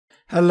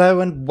Hello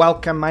and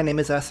welcome, my name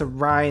is Ursa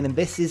and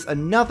this is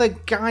another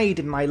guide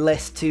in my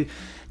list to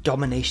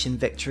domination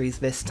victories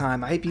this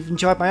time. I hope you've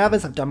enjoyed my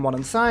others. I've done one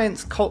on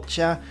science,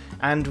 culture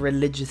and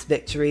religious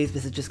victories.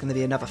 This is just going to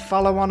be another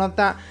follow-on of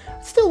that.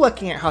 Still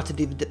working out how to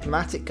do the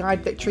diplomatic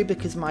guide victory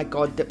because my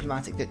god,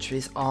 diplomatic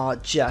victories are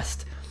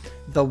just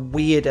the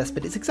weirdest,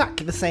 but it's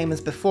exactly the same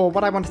as before.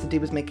 What I wanted to do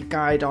was make a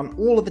guide on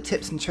all of the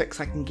tips and tricks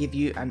I can give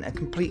you and a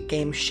complete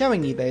game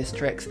showing you those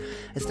tricks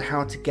as to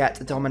how to get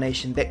a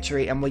domination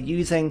victory, and we're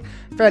using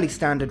fairly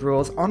standard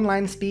rules.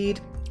 Online speed,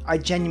 I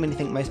genuinely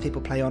think most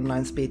people play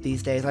online speed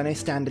these days. I know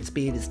standard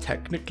speed is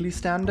technically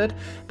standard,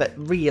 but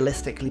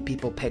realistically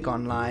people pick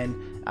online.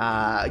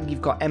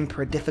 You've got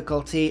Emperor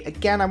difficulty.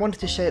 Again, I wanted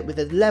to show it with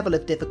a level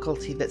of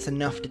difficulty that's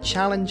enough to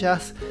challenge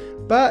us,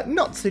 but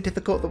not so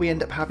difficult that we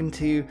end up having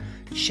to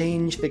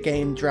change the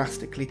game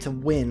drastically to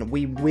win.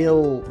 We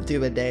will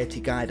do a deity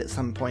guide at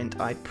some point,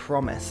 I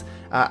promise.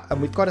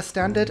 And we've got a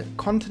standard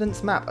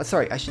continents map.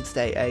 Sorry, I should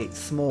say a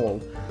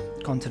small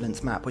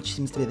continents map, which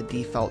seems to be the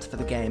default for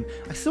the game.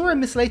 I saw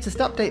in this latest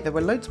update there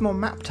were loads more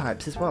map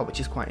types as well,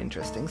 which is quite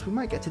interesting, so we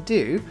might get to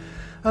do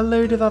a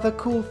load of other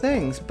cool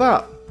things.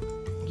 But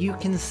you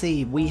can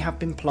see we have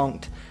been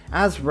plonked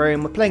as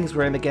Rome. We're playing as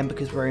Rome again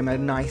because Rome are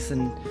nice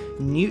and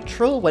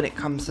neutral when it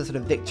comes to sort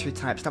of victory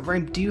types. Now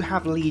Rome do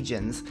have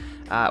legions.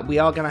 We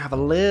are going to have a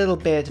little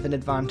bit of an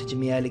advantage in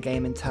the early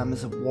game in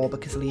terms of war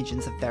because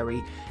legions are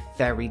very,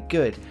 very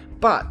good.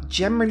 But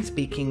generally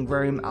speaking,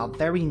 Rome are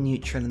very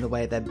neutral in the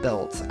way they're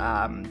built.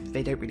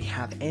 They don't really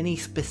have any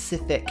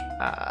specific,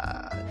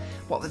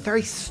 they're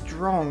very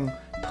strong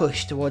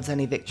push towards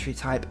any victory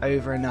type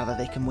over another.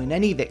 They can win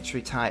any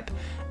victory type,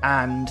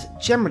 and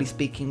generally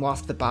speaking,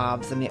 whilst the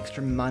baths and the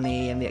extra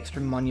money and the extra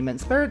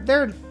monuments,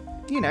 they're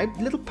you know,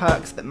 little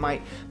perks that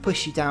might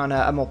push you down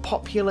a more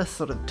populous,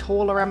 sort of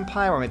taller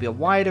empire, or maybe a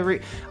wider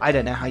route. I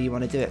don't know how you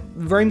want to do it.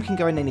 Rome can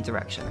go in any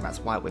direction, and that's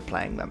why we're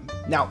playing them.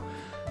 Now,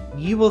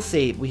 you will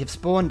see we have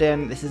spawned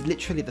in. This is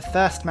literally the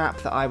first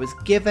map that I was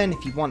given.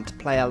 If you want to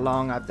play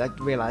along, I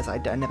realise I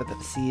never put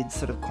the seeds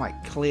sort of quite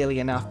clearly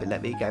enough, but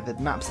there you go, the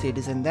map seed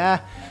is in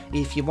there.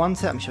 If you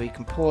want it, I'm sure you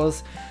can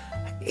pause.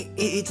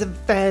 It's a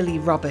fairly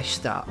rubbish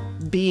start,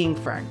 being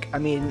frank. I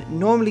mean,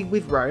 normally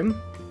with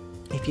Rome,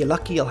 if you're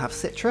lucky, you'll have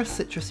citrus.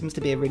 Citrus seems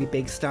to be a really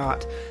big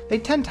start. They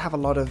tend to have a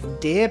lot of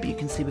deer, but you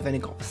can see we've only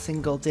got a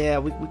single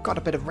deer. We've got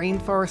a bit of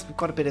rainforest, we've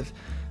got a bit of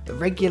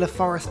regular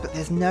forest, but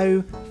there's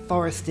no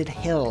forested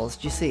hills.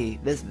 Do you see?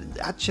 There's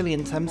actually,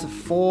 in terms of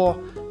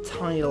 4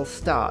 tile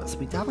starts,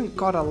 we haven't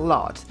got a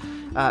lot.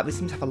 We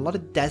seem to have a lot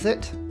of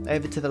desert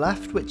over to the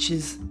left, which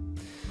is,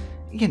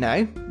 you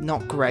know,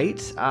 not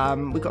great.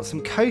 We've got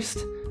some coast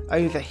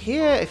over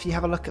here. If you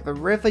have a look at the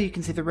river, you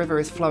can see the river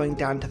is flowing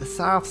down to the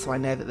south, so I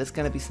know that there's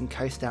going to be some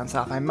coast down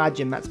south. I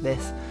imagine that's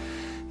this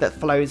that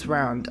flows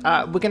round.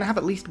 We're going to have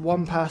at least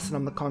one person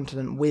on the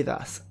continent with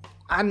us,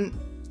 and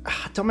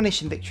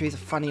domination victories are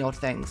funny odd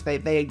things.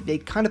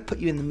 They kind of put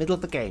you in the middle of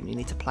the game. You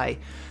need to play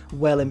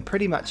well in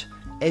pretty much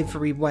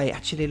every way.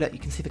 Actually, look, you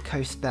can see the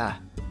coast there.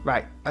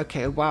 Right,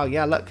 okay, wow,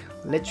 yeah, look,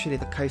 literally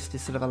the coast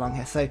is sort of along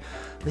here. So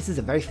this is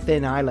a very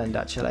thin island,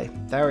 actually.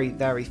 Very,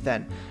 very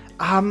thin.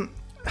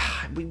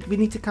 We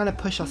need to kind of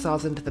push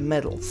ourselves into the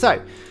middle.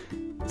 So,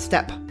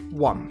 step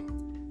 1.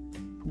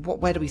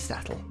 Where do we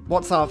settle?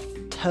 What's our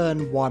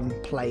turn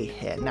 1 play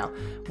here? Now,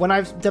 when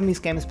I've done these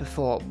games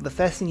before, the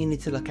first thing you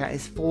need to look at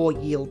is 4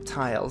 yield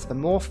tiles. The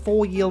more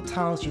 4 yield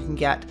tiles you can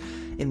get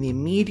in the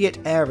immediate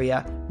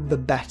area, the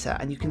better.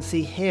 And you can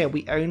see here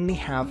we only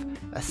have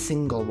a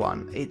single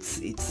one. It's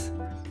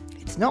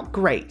not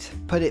great,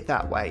 put it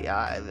that way.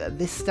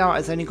 This start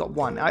has only got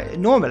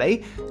 1.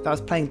 Normally, if I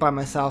was playing by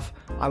myself,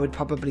 I would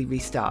probably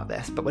restart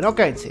this, but we're not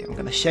going to. I'm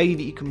going to show you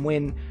that you can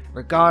win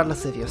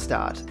regardless of your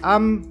start.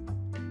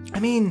 I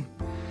mean,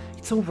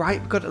 it's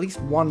alright, we've got at least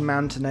 1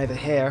 mountain over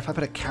here. If I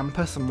put a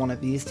campus on one of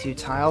these 2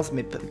 tiles,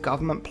 maybe put the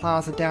government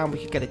plaza down, we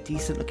could get a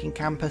decent looking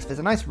campus. There's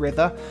a nice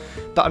river,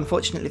 but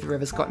unfortunately the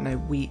river's got no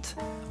wheat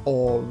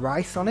or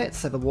rice on it,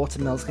 so the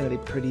watermill's going to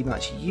be pretty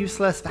much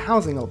useless. The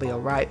housing will be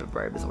alright, but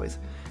Rome is always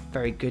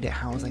very good at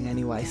housing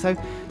anyway. So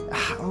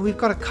we've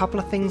got a couple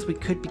of things we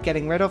could be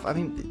getting rid of. I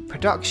mean,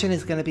 production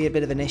is going to be a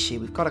bit of an issue.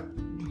 We've got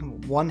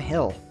one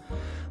hill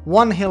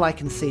I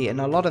can see, and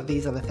a lot of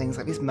these other things,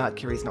 like this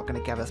mercury, is not going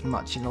to give us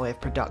much in the way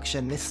of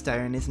production. This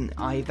stone isn't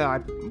either. I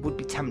would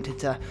be tempted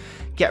to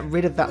get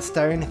rid of that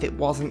stone if it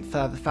wasn't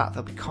for the fact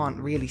that we can't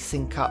really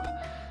sync up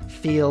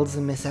fields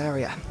in this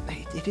area.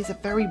 It is a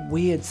very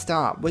weird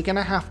start. We're going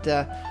to have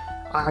to,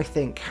 I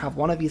think, have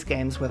one of these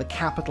games where the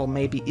capital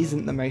maybe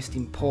isn't the most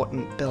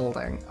important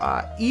building.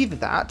 Either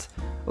that,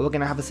 or we're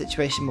going to have a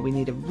situation where we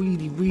need a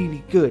really,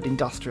 really good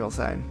industrial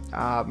zone.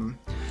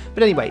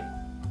 But anyway,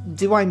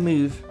 do I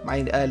move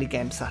my early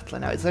game settler?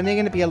 Now, it's only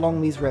going to be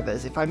along these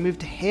rivers. If I move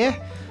to here,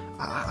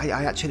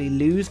 I actually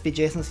lose the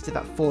adjacency to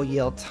that 4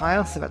 yield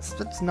tile, so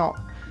that's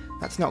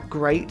not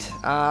great.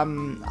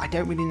 I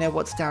don't really know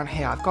what's down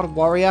here. I've got a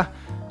warrior.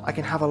 I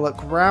can have a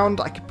look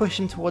around. I could push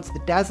him towards the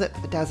desert,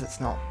 but the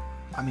desert's not.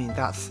 I mean,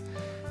 that's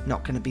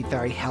not going to be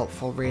very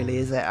helpful, really,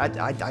 is it?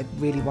 I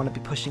really want to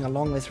be pushing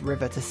along this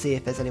river to see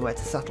if there's anywhere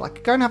to settle. I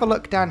could go and have a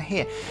look down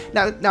here.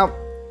 Now,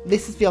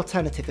 this is the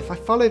alternative. If I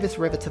follow this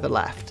river to the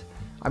left,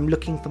 I'm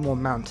looking for more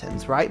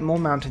mountains, right? More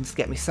mountains to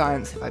get me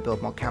science if I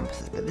build more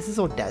campuses, but this is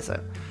all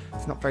desert.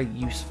 It's not very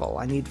useful.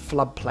 I need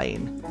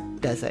floodplain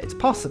desert. It's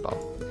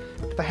possible.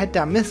 If I head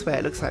down this way,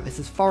 it looks like this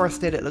is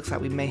forested. It looks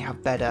like we may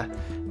have better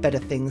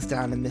things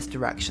down in this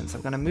direction. So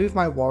I'm going to move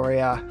my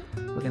warrior.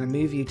 We're going to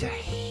move you to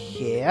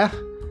here.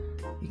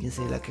 You can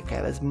see, look,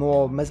 okay, there's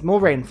more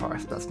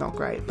rainforest. That's not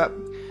great. But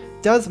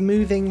does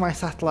moving my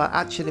settler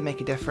actually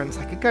make a difference?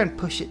 I could go and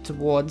push it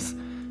towards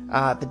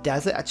the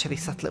desert, actually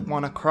settle it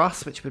one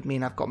across, which would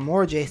mean I've got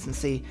more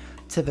adjacency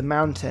to the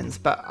mountains,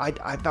 but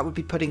that would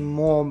be putting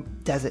more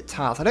desert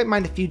tiles. I don't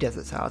mind a few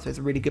desert tiles, so it's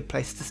a really good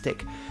place to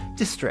stick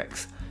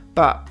districts,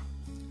 but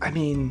I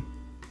mean,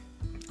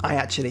 I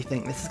actually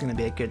think this is going to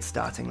be a good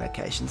starting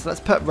location. So let's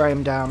put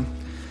Rome down.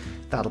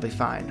 That'll be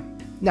fine.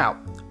 Now,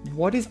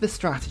 what is the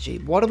strategy?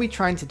 What are we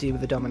trying to do with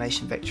the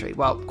domination victory?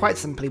 Well, quite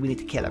simply, we need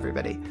to kill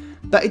everybody.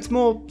 But it's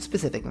more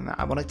specific than that.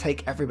 I want to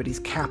take everybody's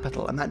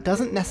capital, and that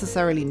doesn't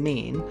necessarily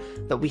mean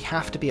that we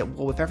have to be at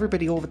war with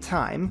everybody all the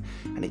time,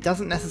 and it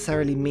doesn't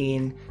necessarily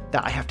mean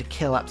that I have to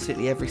kill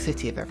absolutely every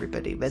city of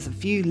everybody. There's a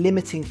few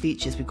limiting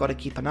features we've got to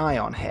keep an eye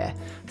on here,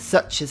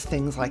 such as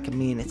things like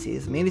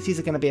amenities. Amenities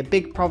are going to be a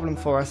big problem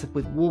for us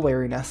with war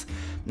weariness,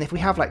 and if we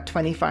have like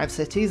 25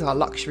 cities, our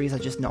luxuries are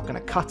just not going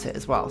to cut it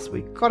as well, so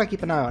we've got to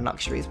keep an eye on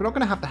luxuries. We're not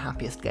going to have the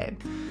happiest game.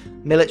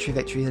 Military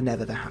victories are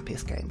never the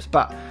happiest games,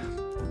 but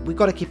we've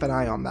got to keep an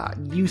eye on that.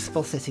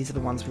 Useful cities are the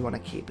ones we want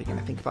to keep. We're going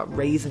to think about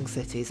raising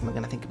cities, and we're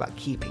going to think about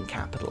keeping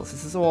capitals.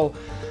 This is all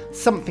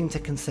something to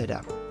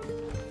consider.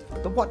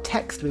 But what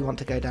text do we want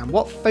to go down?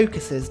 What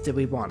focuses do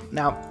we want?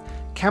 Now,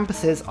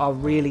 campuses are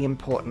really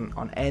important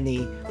on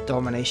any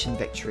domination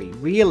victory.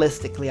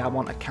 Realistically, I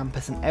want a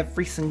campus in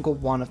every single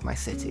one of my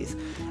cities.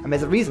 And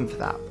there's a reason for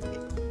that.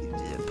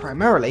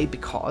 Primarily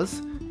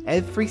because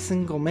every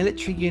single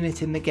military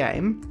unit in the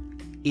game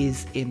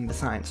is in the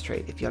science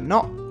tree. If you're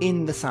not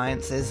in the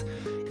sciences,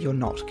 you're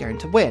not going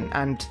to win.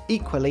 And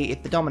equally,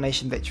 if the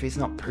domination victory is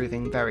not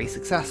proving very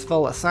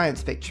successful, a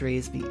science victory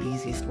is the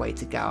easiest way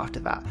to go after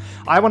that.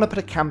 I want to put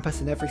a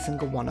campus in every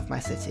single one of my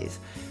cities.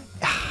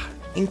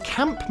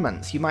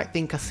 Encampments, you might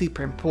think, are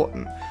super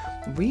important.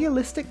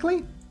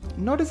 Realistically,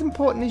 not as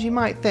important as you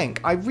might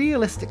think. I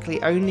realistically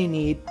only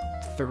need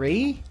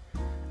 3.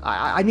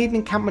 I need an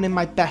encampment in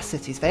my best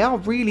cities. They are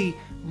really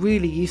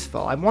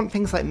useful. I want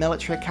things like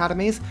military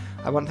academies,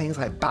 I want things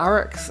like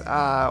barracks, or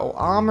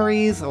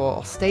armories,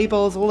 or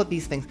stables, all of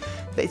these things.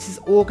 This is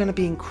all going to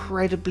be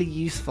incredibly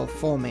useful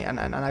for me, and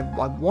I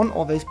want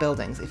all those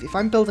buildings. If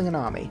I'm building an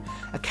army,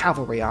 a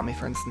cavalry army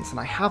for instance, and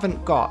I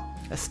haven't got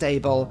a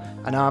stable,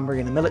 an armory,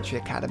 and a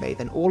military academy,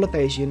 then all of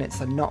those units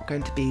are not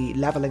going to be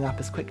leveling up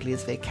as quickly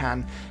as they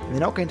can, and they're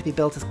not going to be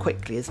built as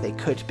quickly as they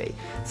could be.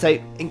 So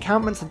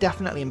encampments are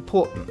definitely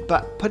important,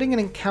 but putting an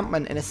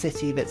encampment in a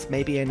city that's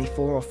maybe only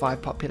 4 or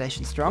 5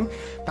 population strong,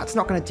 that's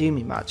not going to do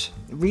me much.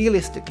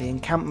 Realistically,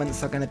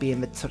 encampments are going to be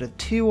in the sort of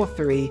 2 or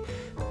 3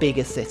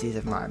 biggest cities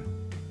of mine.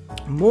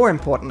 More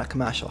important are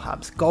commercial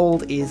hubs.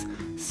 Gold is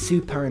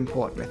super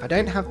important. If I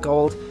don't have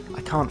gold,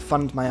 I can't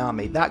fund my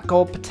army. That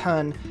gold per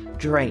turn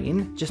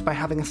drain, just by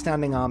having a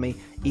standing army,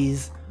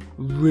 is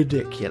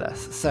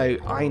ridiculous. So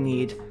I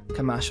need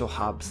commercial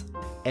hubs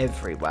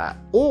everywhere.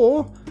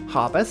 Or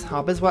harbours.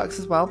 Harbours works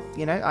as well.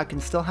 You know, I can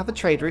still have the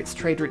trade routes.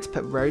 Trade routes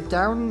put roads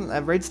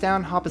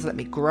down. Harbours let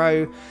me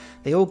grow.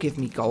 They all give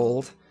me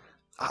gold.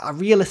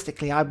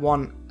 Realistically, I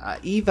want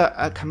either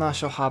a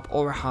commercial hub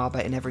or a harbour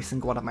in every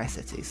single one of my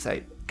cities. So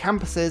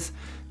campuses,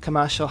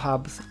 commercial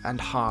hubs, and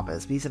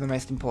harbours. These are the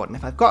most important.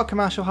 If I've got a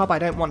commercial hub, I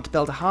don't want to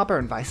build a harbour,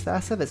 and vice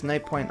versa. There's no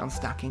point on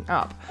stacking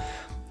up.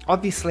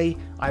 Obviously,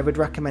 I would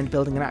recommend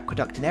building an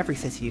aqueduct in every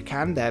city you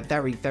can. They're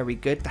very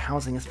good. The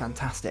housing is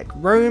fantastic.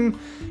 Rome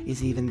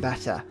is even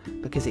better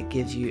because it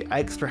gives you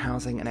extra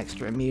housing and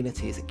extra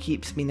amenities. It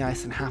keeps me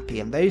nice and happy,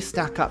 and those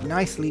stack up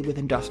nicely with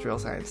industrial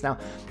zones. Now,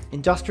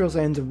 industrial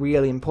zones are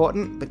really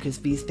important because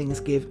these things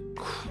give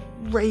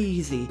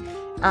crazy,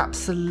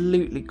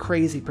 absolutely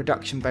crazy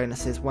production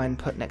bonuses when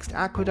put next to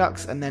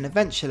aqueducts, and then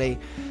eventually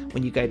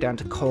when you go down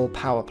to coal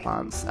power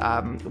plants.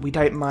 We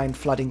don't mind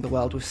flooding the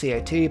world with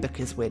CO2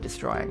 because we're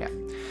destroying it.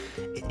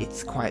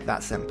 It's quite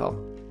that simple.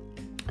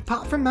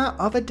 Apart from that,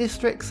 other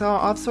districts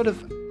are sort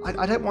of,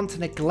 I don't want to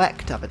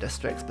neglect other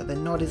districts, but they're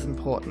not as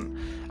important.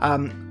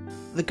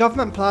 The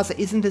government plaza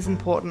isn't as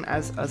important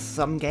as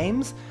some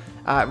games.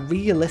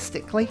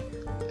 Realistically,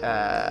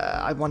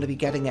 I want to be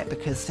getting it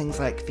because things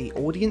like the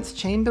audience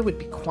chamber would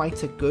be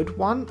quite a good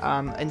one.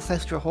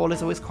 Ancestral Hall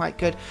is always quite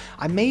good.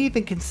 I may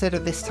even consider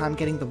this time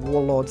getting the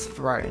Warlord's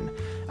Throne.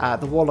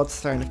 The Warlord's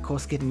Throne, of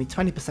course, giving me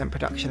 20%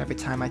 production every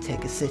time I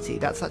take a city.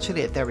 That's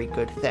actually a very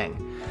good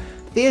thing.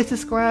 Theatre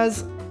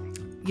squares,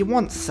 you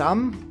want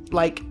some.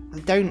 Like,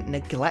 don't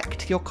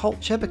neglect your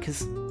culture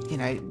because you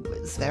know,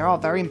 there are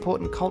very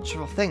important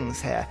cultural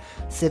things here.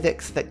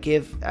 Civics that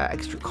give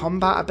extra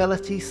combat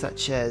ability,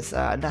 such as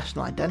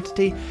national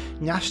identity,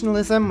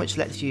 nationalism, which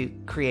lets you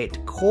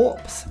create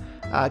corps,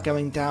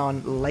 going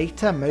down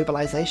later,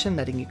 mobilization,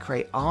 letting you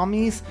create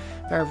armies.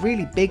 There are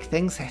really big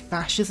things here.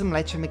 Fascism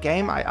later in the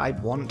game, I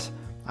want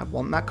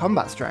that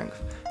combat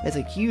strength. There's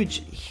a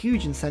huge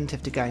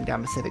incentive to going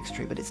down the civics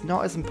tree, but it's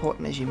not as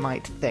important as you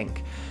might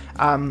think.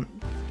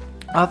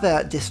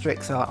 Other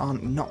districts are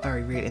not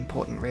very really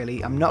important,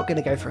 really. I'm not going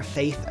to go for a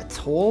faith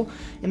at all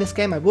in this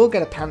game. I will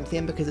get a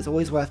pantheon because it's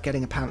always worth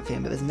getting a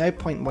pantheon, but there's no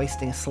point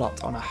wasting a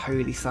slot on a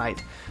holy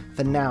site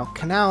for now.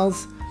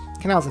 Canals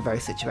are very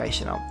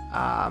situational,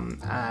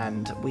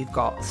 and we've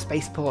got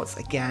spaceports,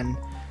 again,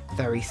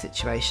 very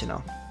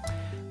situational.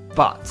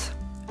 But,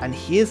 and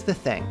here's the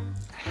thing,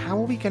 how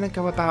are we going to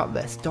go about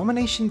this?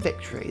 Domination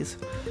victories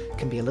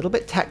can be a little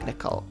bit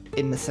technical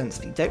in the sense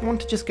that you don't want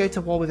to just go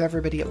to war with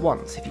everybody at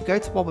once. If you go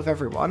to war with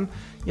everyone,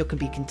 you can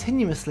be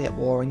continuously at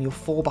war and you'll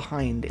fall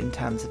behind in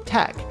terms of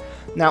tech.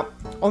 Now,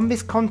 on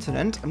this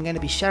continent, I'm going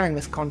to be sharing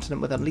this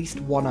continent with at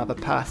least one other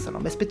person.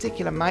 On this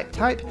particular map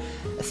type,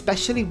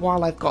 especially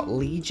while I've got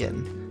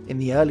Legion in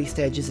the early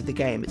stages of the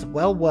game, it's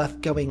well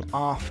worth going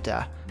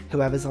after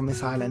whoever's on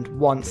this island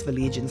once the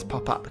legions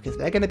pop up, because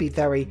they're going to be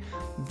very,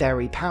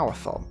 very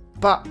powerful.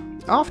 But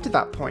after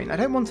that point, I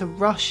don't want to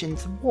rush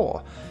into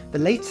war. The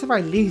later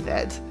I leave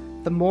it,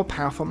 the more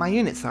powerful my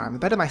units are, and the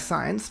better my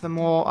science, the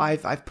more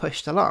I've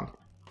pushed along.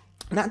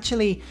 And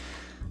actually,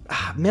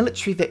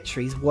 military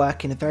victories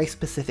work in a very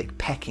specific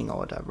pecking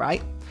order,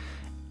 right?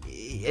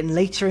 And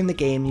later in the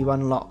game, you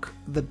unlock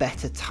the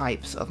better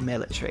types of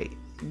military.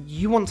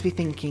 You want to be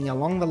thinking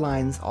along the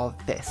lines of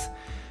this.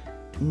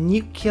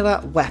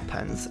 Nuclear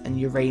weapons and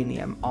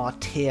uranium are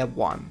tier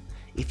 1.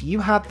 If you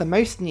have the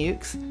most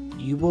nukes,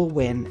 you will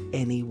win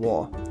any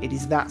war. It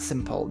is that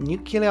simple.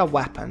 Nuclear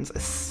weapons,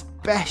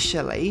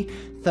 especially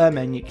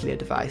thermonuclear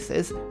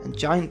devices and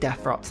giant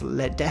death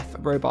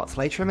robots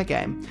later in the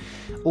game,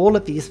 all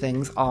of these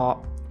things are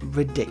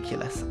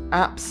ridiculous.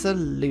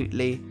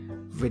 Absolutely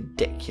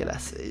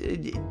ridiculous.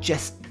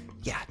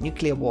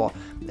 Nuclear war.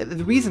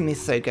 The reason it's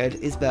so good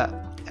is that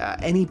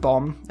any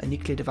bomb, a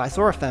nuclear device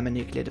or a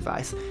thermonuclear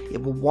device,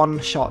 it will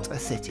one-shot a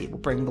city. It will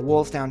bring the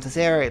walls down to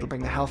 0, it'll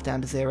bring the health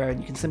down to 0, and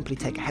you can simply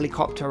take a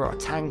helicopter or a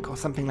tank or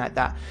something like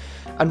that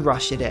and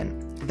rush it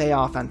in. They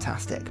are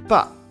fantastic.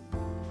 But,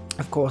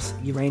 of course,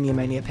 uranium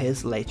only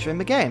appears later in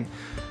the game.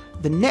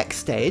 The next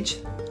stage,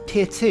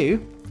 tier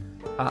 2,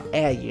 are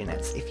air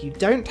units. If you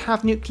don't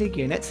have nuclear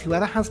units,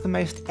 whoever has the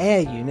most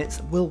air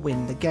units will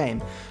win the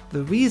game.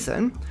 The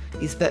reason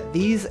is that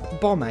these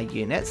bomber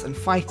units and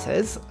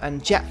fighters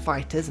and jet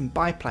fighters and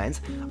biplanes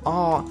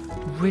are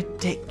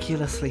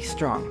ridiculously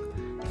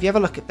strong. If you ever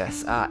look at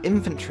this,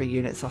 infantry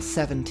units are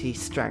 70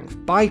 strength,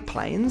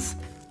 biplanes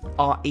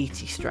are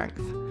 80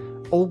 strength.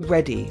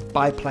 Already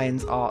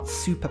biplanes are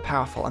super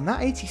powerful, and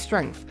that 80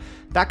 strength,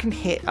 that can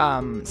hit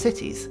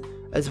cities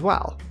as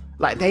well.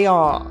 Like, they're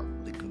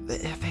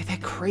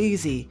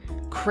crazy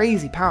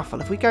powerful.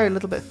 If we go a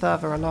little bit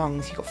further along,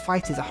 you've got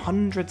fighters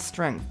 100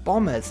 strength,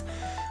 bombers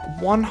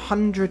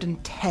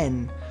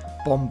 110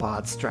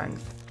 bombard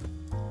strength.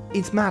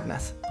 It's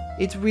madness.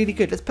 It's really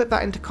good. Let's put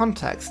that into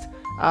context.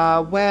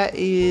 Where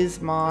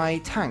is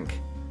my tank?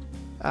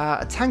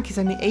 A tank is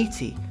only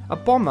 80. A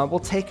bomber will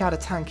take out a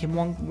tank in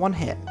one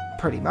hit,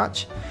 pretty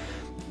much.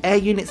 Air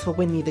units will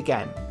win you the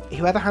game.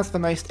 Whoever has the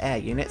most air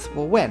units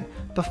will win.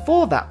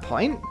 Before that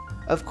point,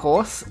 of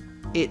course,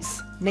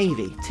 it's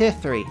Navy. Tier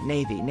 3,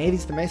 Navy.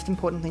 Navy's the most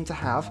important thing to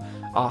have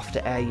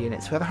after air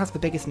units. Whoever has the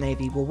biggest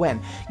Navy will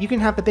win. You can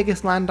have the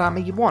biggest land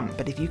army you want,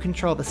 but if you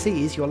control the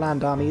seas, your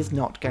land army is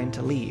not going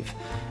to leave.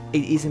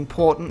 It is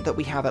important that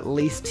we have at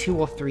least 2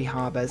 or 3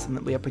 harbours and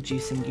that we are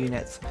producing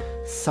units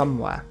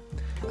somewhere.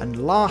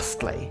 And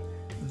lastly,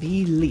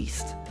 the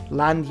least.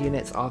 Land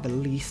units are the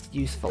least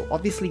useful.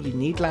 Obviously, you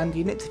need land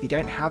units. If you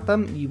don't have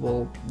them, you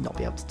will not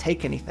be able to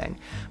take anything.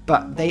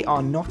 But they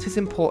are not as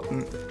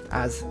important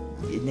as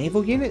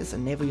naval units,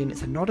 and naval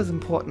units are not as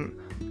important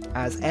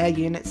as air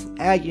units.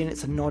 Air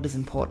units are not as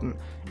important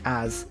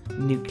as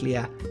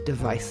nuclear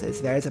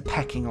devices. There is a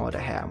pecking order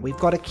here. We've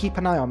got to keep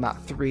an eye on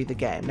that through the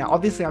game. Now,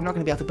 obviously, I'm not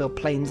going to be able to build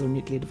planes or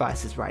nuclear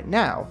devices right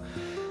now,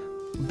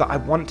 but I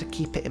want to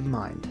keep it in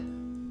mind.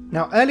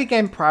 Now, early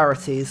game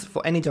priorities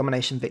for any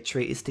domination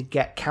victory is to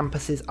get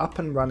campuses up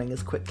and running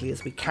as quickly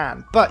as we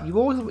can. But you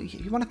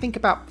want to think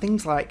about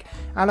things like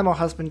animal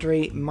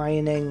husbandry,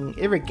 mining,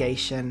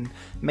 irrigation,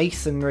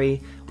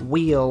 masonry,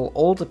 wheel,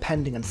 all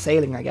depending on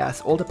sailing, I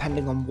guess, all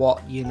depending on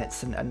what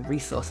units and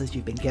resources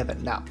you've been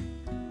given. Now,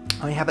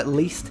 I have at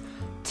least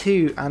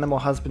 2 animal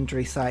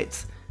husbandry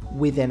sites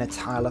within a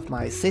tile of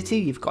my city.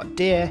 You've got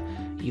deer,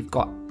 you've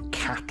got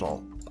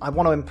cattle. I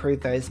want to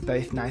improve those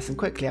both nice and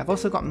quickly. I've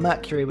also got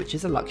mercury, which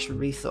is a luxury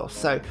resource.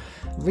 So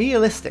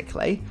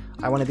realistically,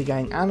 I want to be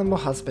going animal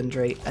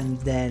husbandry and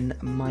then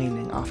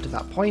mining after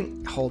that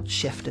point. Hold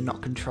shift and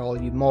not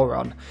control, you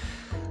moron.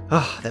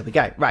 Oh, there we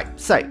go. Right,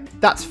 so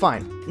that's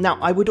fine. Now,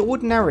 I would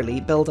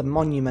ordinarily build a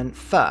monument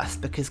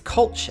first because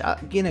culture,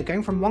 you know,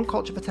 going from 1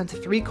 culture per turn to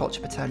 3 culture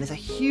per turn is a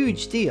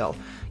huge deal.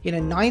 You know,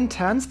 9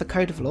 turns for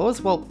Code of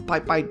Laws. Well,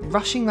 by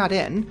rushing that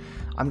in,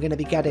 I'm going to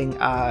be getting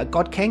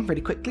God King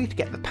really quickly to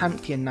get the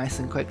Pantheon nice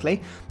and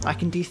quickly. I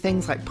can do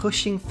things like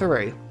pushing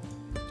through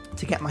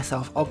to get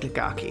myself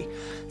Oligarchy,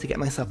 to get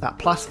myself that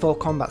 +4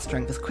 combat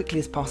strength as quickly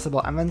as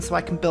possible, and then so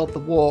I can build the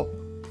war.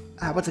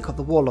 What's it called?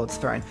 The Warlord's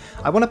Throne.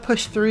 I want to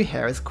push through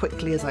here as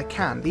quickly as I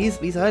can.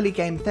 These early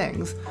game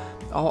things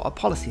or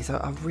policies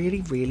are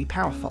really, really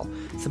powerful.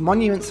 So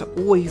monuments are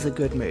always a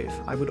good move.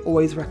 I would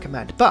always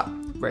recommend. But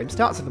Rome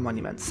starts with a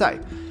monument. So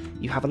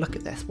you have a look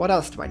at this. What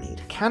else do I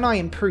need? Can I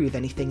improve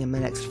anything in the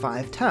next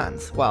 5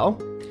 turns?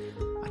 Well,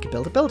 I could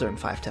build a builder in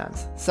 5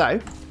 turns. So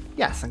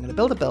yes, I'm going to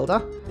build a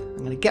builder. I'm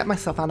going to get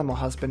myself animal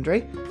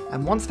husbandry.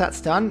 And once that's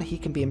done, he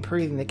can be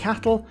improving the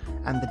cattle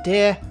and the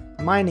deer.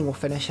 Mining will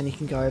finish and he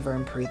can go over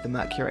and improve the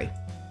mercury.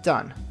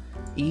 Done.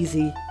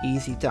 Easy,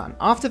 easy done.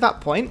 After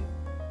that point,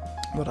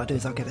 what I'll do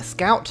is I'll get a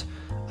scout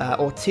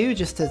or 2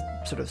 just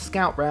to sort of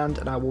scout round,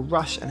 and I will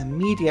rush an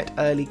immediate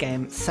early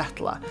game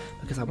settler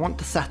because I want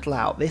to settle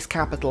out. This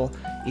capital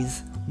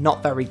is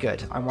not very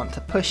good. I want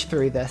to push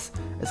through this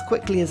as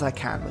quickly as I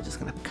can. We're just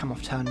going to come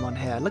off turn 1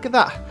 here. Look at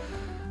that.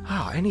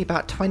 Oh, only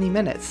about 20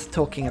 minutes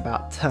talking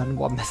about turn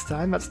 1 this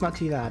time. That's not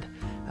too bad.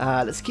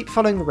 Let's keep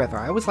following the river.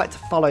 I always like to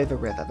follow the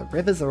river. The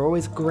rivers are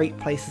always great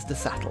places to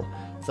settle.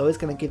 It's always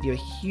going to give you a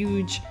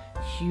huge,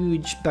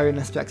 huge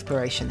bonus to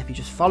exploration if you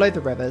just follow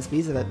the rivers.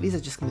 These are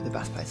just going to be the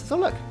best places. Oh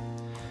look,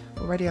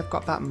 already I've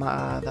got that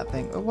that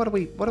thing. Oh, what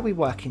are we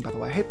working, by the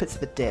way? I hope it's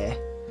the deer.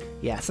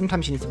 Yeah,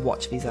 sometimes you need to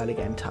watch these early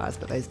game tires,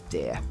 but those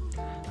deer.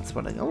 That's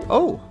what I.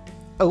 Oh,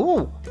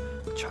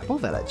 tribal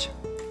village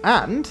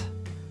and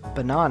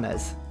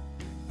bananas.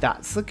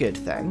 That's a good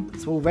thing.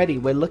 So already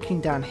we're looking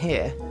down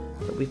here.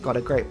 But we've got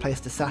a great place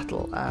to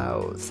settle.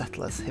 Oh,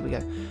 settlers. Here we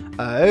go.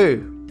 Oh.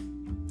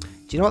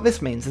 Do you know what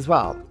this means as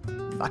well?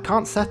 I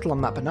can't settle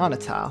on that banana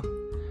tile.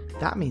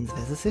 That means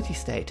there's a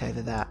city-state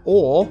over there.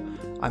 Or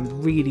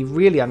I'm really,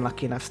 really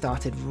unlucky and I've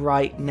started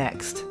right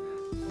next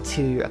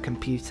to a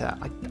computer.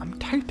 I'm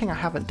hoping I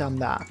haven't done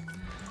that.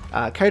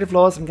 Code of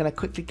Laws, I'm going to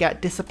quickly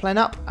get Discipline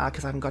up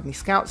because I haven't got any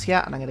scouts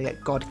yet, and I'm going to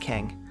get God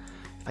King.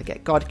 If I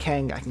get God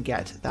King, I can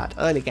get that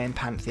early game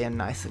Pantheon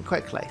nice and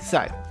quickly.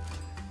 So,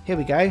 here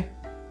we go.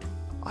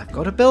 I've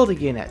got a builder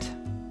unit.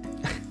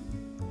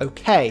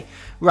 Okay,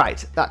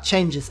 right, that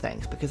changes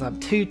things because I'm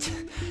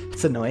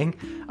it's annoying.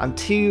 I'm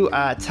 2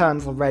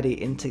 turns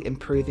already into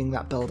improving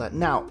that builder.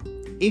 Now,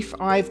 if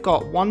I've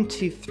got 1,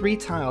 2, 3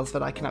 tiles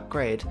that I can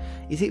upgrade,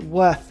 is it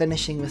worth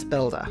finishing this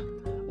builder?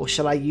 Or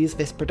shall I use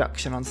this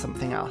production on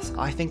something else?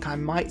 I think I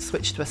might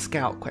switch to a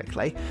scout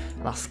quickly,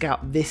 and I'll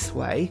scout this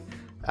way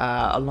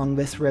along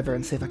this river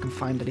and see if I can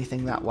find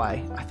anything that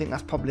way. I think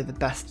that's probably the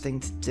best thing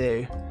to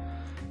do.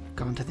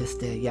 Go on to this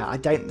deer. Yeah, I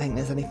don't think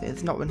there's anything.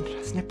 There's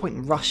no point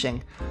in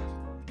rushing.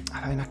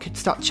 I mean, I could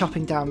start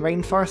chopping down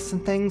rainforests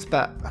and things,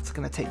 but that's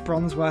going to take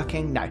bronze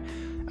working. No.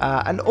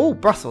 And oh,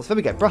 Brussels. There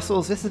we go.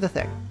 Brussels. This is the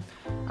thing.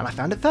 And I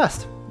found it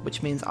first,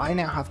 which means I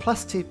now have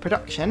 +2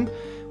 production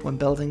when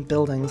building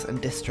buildings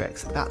and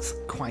districts. That's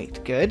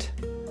quite good.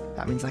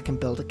 That means I can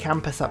build a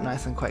campus up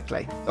nice and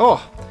quickly.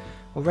 Oh,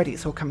 already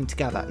it's all coming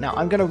together. Now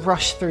I'm going to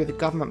rush through the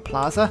government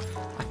plaza.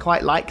 I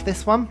quite like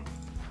this one.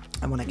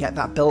 I want to get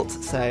that built,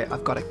 so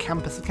I've got a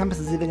campus. The campus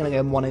is either going to go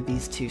on one of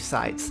these 2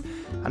 sites,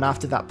 and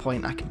after that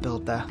point I can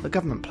build the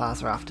government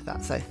plaza after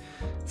that.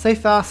 So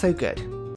far so good.